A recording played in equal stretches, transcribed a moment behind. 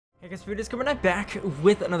Guys, we're just coming back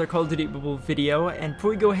with another Call of Duty Mobile video, and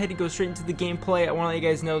before we go ahead and go straight into the gameplay, I want to let you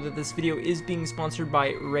guys know that this video is being sponsored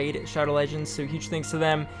by Raid Shadow Legends, so huge thanks to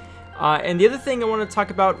them. And the other thing I want to talk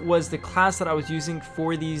about was the class that I was using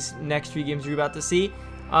for these next few games you're about to see.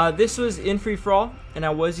 This was in free-for-all, and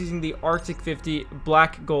I was using the Arctic 50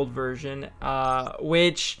 Black Gold version,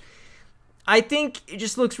 which I think it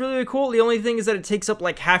just looks really, really cool. The only thing is that it takes up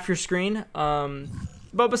like half your screen.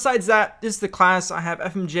 But besides that, this is the class. I have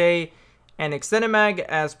FMJ and Extended Mag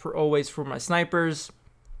as per always for my snipers.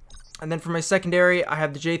 And then for my secondary, I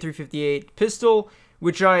have the J358 pistol,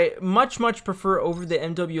 which I much prefer over the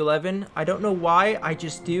MW11. I don't know why, I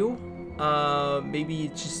just do. Maybe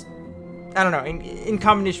it's just, I don't know, in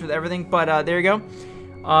combination with everything, but there you go.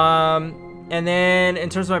 And then in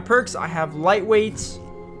terms of my perks, I have lightweight,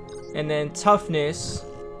 and then toughness,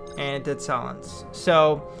 and dead silence.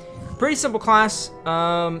 So pretty simple class,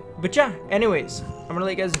 but yeah, anyways, I'm gonna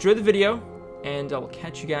let you guys enjoy the video, and I'll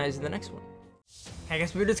catch you guys in the next one. Hey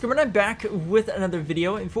guys, we're just coming back with another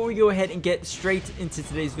video, and before we go ahead and get straight into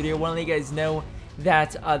today's video, I want to let you guys know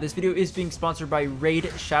that this video is being sponsored by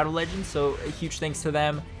Raid Shadow Legends, so a huge thanks to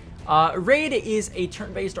them. Raid is a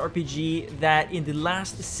turn-based RPG that in the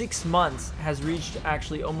last 6 months has reached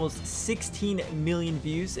actually almost 16 million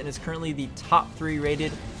views, and is currently the top 3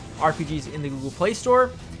 rated RPGs in the Google Play Store.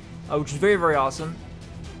 Which is very awesome.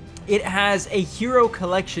 It has a hero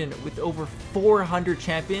collection with over 400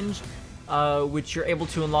 champions, which you're able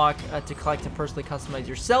to unlock to collect and personally customize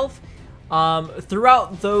yourself.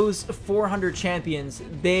 Throughout those 400 champions,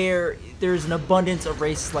 there's an abundance of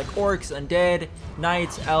races like orcs, undead,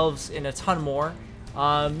 knights, elves, and a ton more.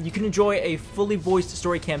 You can enjoy a fully voiced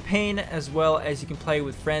story campaign, as well as you can play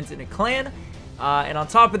with friends in a clan. And on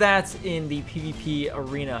top of that, in the PvP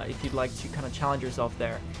arena, if you'd like to kind of challenge yourself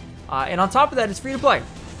there. And on top of that, it's free to play,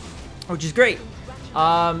 which is great.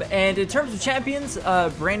 And in terms of champions,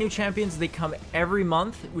 brand new champions, they come every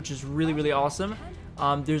month, which is really awesome.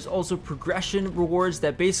 There's also progression rewards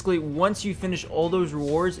that basically once you finish all those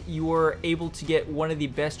rewards, you are able to get one of the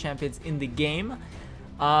best champions in the game.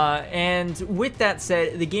 And with that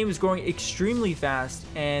said, the game is growing extremely fast,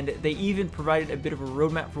 and they even provided a bit of a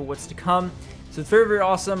roadmap for what's to come. So it's very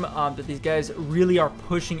awesome that these guys really are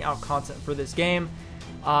pushing out content for this game.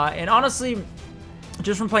 And honestly,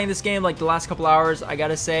 just from playing this game like the last couple hours, I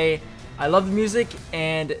gotta say I love the music,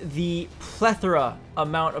 and the plethora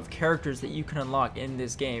amount of characters that you can unlock in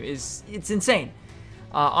this game it's insane,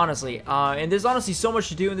 honestly. And there's honestly so much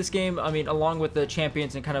to do in this game. I mean, along with the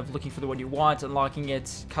champions and kind of looking for the one you want, unlocking it,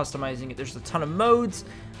 customizing it, there's a ton of modes,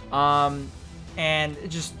 and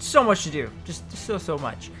just so much to do, just so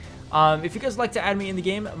much. If you guys like to add me in the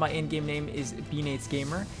game, my in-game name is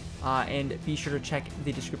BNatesGamer. And be sure to check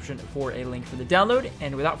the description for a link for the download.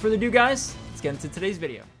 And without further ado, guys, let's get into today's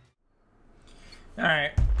video.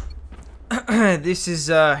 Alright. This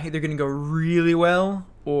is either going to go really well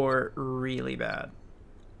or really bad.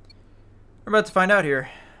 We're about to find out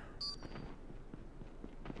here.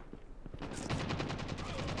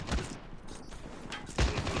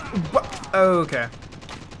 Okay.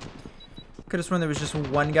 Could have sworn there was just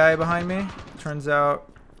one guy behind me. Turns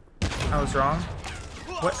out I was wrong.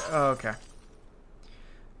 What? Oh, okay.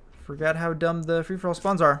 Forgot how dumb the free-for-all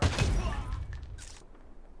spawns are.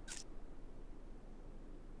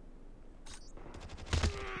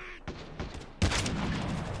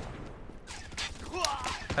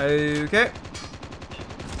 Okay.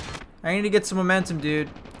 I need to get some momentum, dude.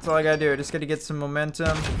 That's all I gotta do. I just gotta get some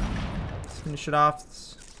momentum. Let's finish it off.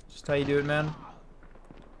 That's just how you do it, man.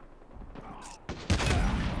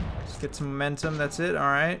 Just get some momentum. That's it.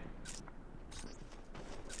 Alright.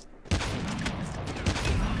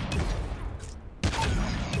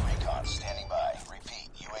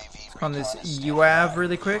 On this UAV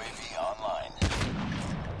really quick.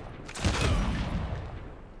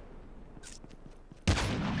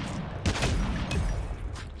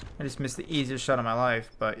 I just missed the easiest shot of my life,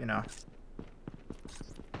 but you know.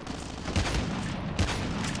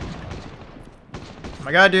 Oh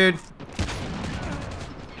my god, dude.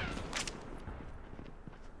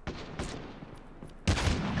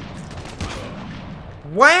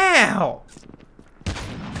 Wow!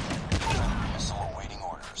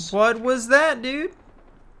 What was that, dude?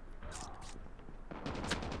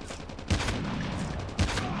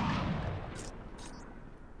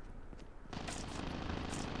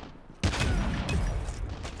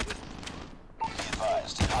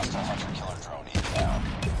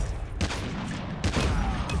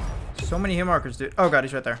 So many hit markers, dude. Oh god,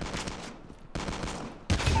 he's right there.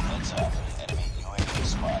 Heads up. Enemy UAV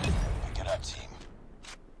spotted. Pick it up, team.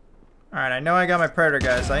 Alright, I know I got my Predator,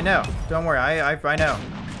 guys. I know. Don't worry, I know.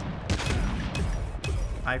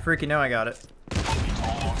 I freaking know I got it.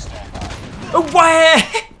 Oh,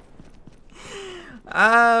 what?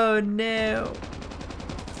 Oh, no.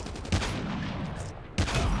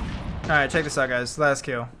 Alright, check this out, guys. Last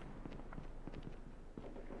kill.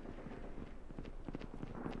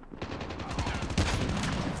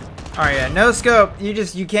 Alright, yeah, no scope.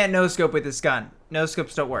 You can't no scope with this gun. No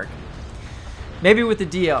scopes don't work. Maybe with the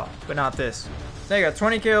DL, but not this. There you go,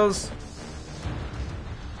 20 kills.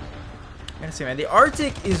 I gotta say, man, the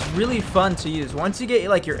Arctic is really fun to use. Once you get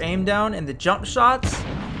like your aim down and the jump shots,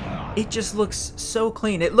 it just looks so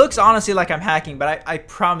clean. It looks honestly like I'm hacking, but I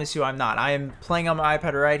promise you I'm not. I am playing on my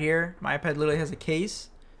iPad right here. My iPad literally has a case.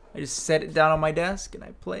 I just set it down on my desk and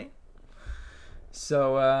I play.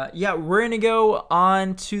 So, yeah, we're going to go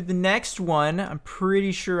on to the next one. I'm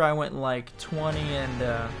pretty sure I went like 20 and,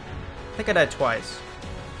 I think I died twice.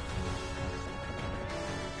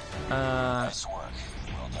 Nice work.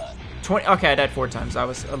 Well done. 20, okay, I died 4 times. I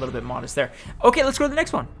was a little bit modest there. Okay, let's go to the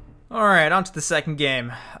next one. Alright, on to the second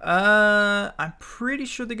game. I'm pretty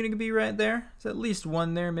sure they're going to be right there. There's at least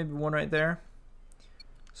one there, maybe one right there.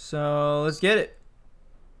 So, let's get it.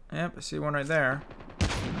 Yep, I see one right there.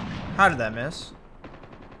 How did that miss?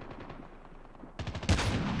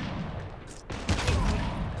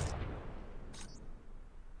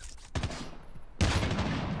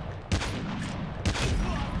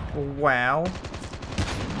 Wow.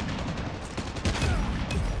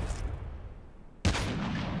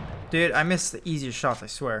 Dude, I missed the easiest shots, I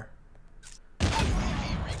swear.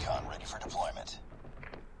 UAV recon ready for deployment.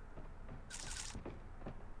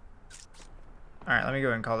 Alright, let me go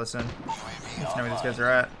ahead and call this in. Let's know where these guys are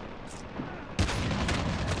at.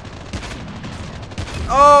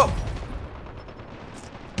 Oh!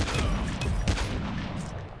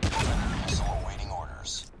 Missile awaiting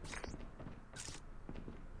orders.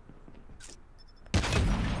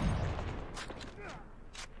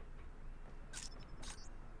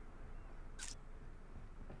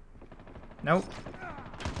 Nope.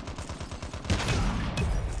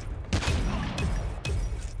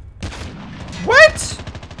 What?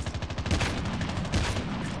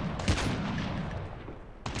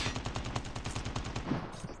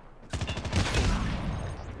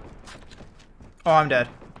 Oh, I'm dead.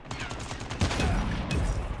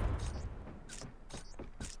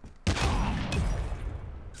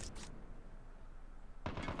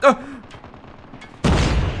 Oh!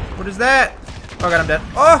 What is that? Oh god, I'm dead.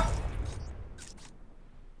 Oh!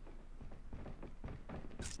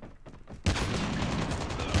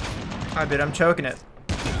 I bet I'm choking it.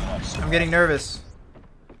 I'm getting nervous.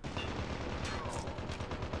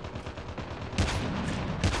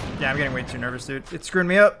 Yeah, I'm getting way too nervous, dude. It's screwing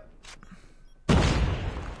me up.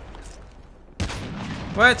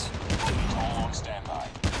 What? On standby.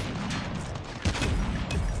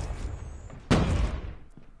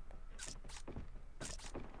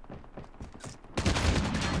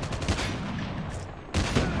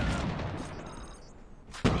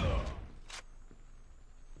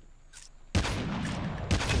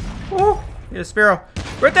 Oh, get a sparrow.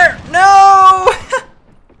 Right there! No!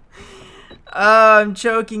 I'm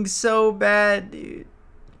choking so bad, dude.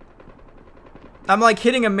 I'm like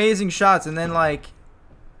hitting amazing shots and then like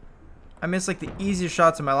I miss like the easiest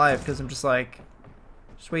shots of my life because I'm just like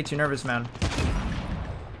way too nervous, man.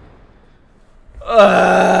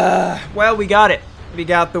 Well, we got it. We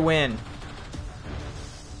got the win.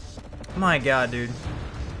 My god, dude.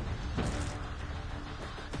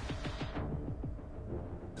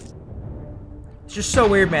 It's just so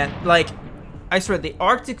weird, man. Like, I swear, the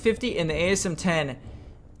Arctic 50 and the ASM 10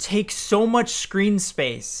 take so much screen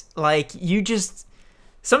space. Like, you just...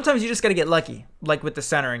 Sometimes you just gotta get lucky, like with the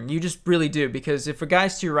centering. You just really do, because if a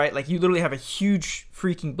guy's to your right, like, you literally have a huge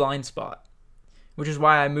freaking blind spot. Which is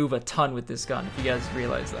why I move a ton with this gun, if you guys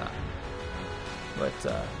realize that. But,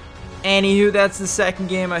 anywho, that's the second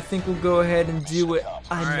game. I think we'll go ahead and do it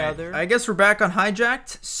another. Right. I guess we're back on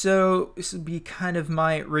Hijacked, so this would be kind of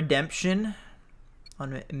my redemption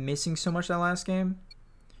on missing so much that last game.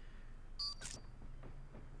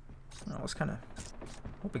 I was kind of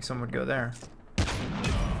hoping someone would go there.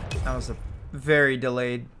 That was a very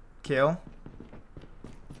delayed kill.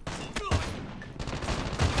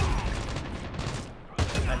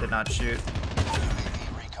 I did not shoot.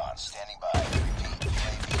 Recon standing by.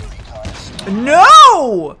 Repeat,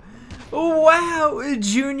 No! Wow,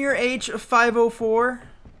 Junior H504.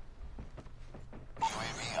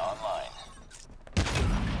 UAV online.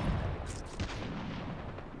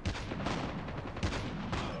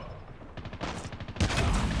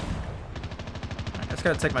 I just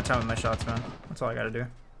gotta take my time with my shots, man. That's all I gotta do.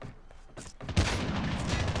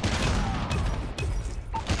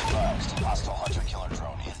 Advised, hostile hunter-killer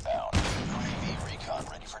drone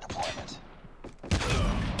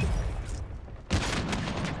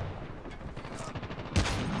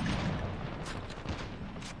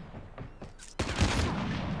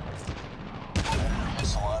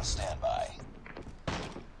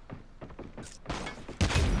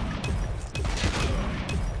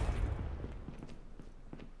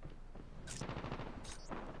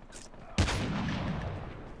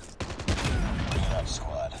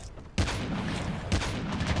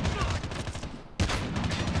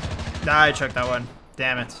Nah, I choked that one.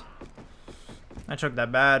 Damn it. I choked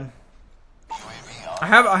that bad. I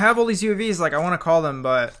have all these UAVs, like I want to call them,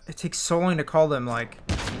 but it takes so long to call them, like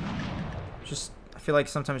just I feel like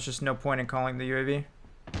sometimes just no point in calling the UAV.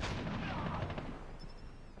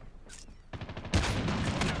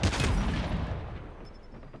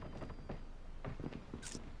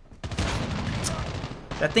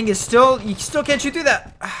 That thing is still, you still can't shoot through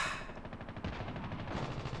that.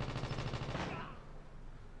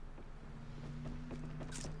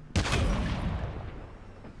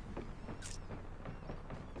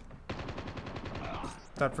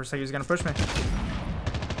 Thought for a second he was gonna push me.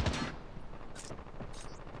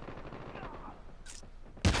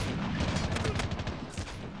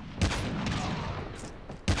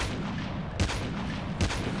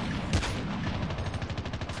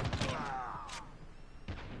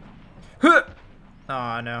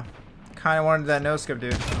 Oh no. Kind of wanted that no scope,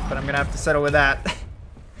 dude, but I'm gonna have to settle with that.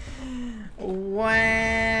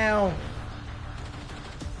 Wow.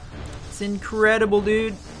 It's incredible,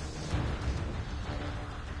 dude.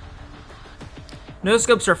 No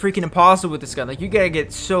scopes are freaking impossible with this gun. Like, you gotta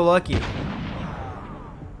get so lucky.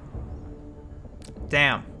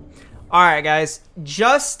 Damn. Alright, guys.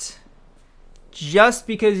 Just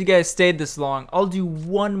because you guys stayed this long, I'll do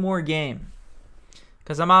one more game.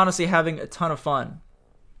 Because I'm honestly having a ton of fun.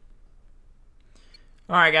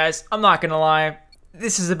 Alright, guys. I'm not gonna lie.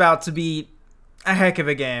 This is about to be a heck of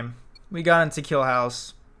a game. We got into Kill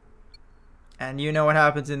House. And you know what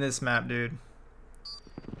happens in this map, dude.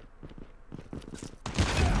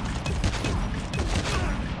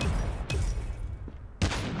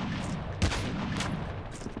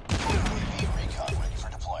 UAV recon ready for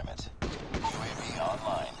deployment. UAV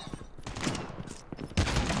online.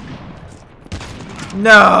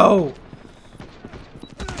 No!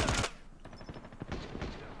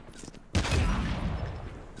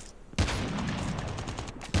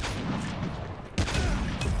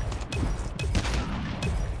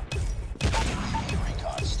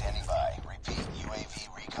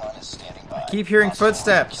 Keep hearing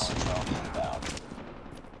footsteps. Heads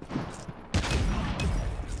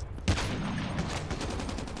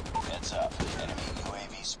up. Enemy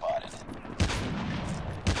UAV spotted.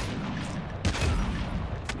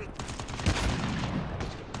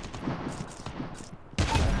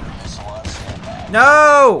 Missile on standby.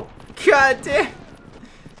 No! God damn.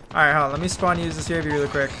 Alright, hold on. Let me spawn use this UAV really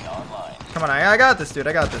quick. Online. Come on, I got this, dude.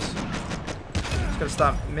 I got this. Just gotta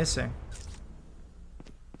stop missing.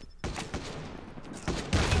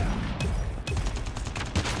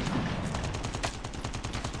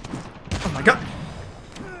 Oh my god.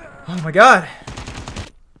 Oh my god.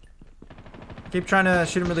 Keep trying to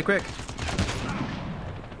shoot him really quick.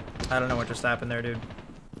 I don't know what just happened there, dude.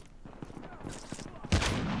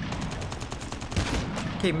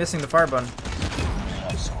 Keep missing the fire button.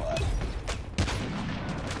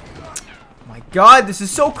 Oh my god, this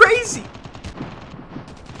is so crazy.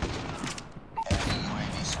 Enemy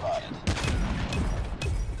UAV spotted.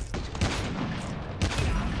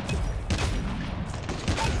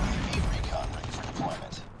 UAV recon ready for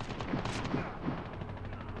deployment.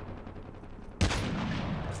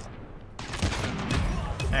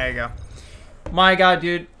 There you go. My god,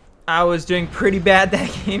 dude. I was doing pretty bad that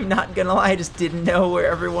game, not gonna lie. I just didn't know where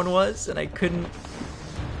everyone was, and I couldn't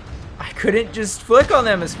just flick on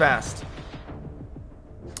them as fast.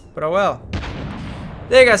 But oh well.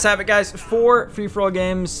 There you guys have it, guys. 4 free-for-all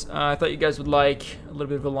games. I thought you guys would like a little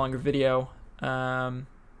bit of a longer video. But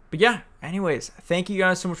yeah, anyways, thank you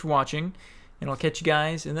guys so much for watching, and I'll catch you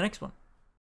guys in the next one.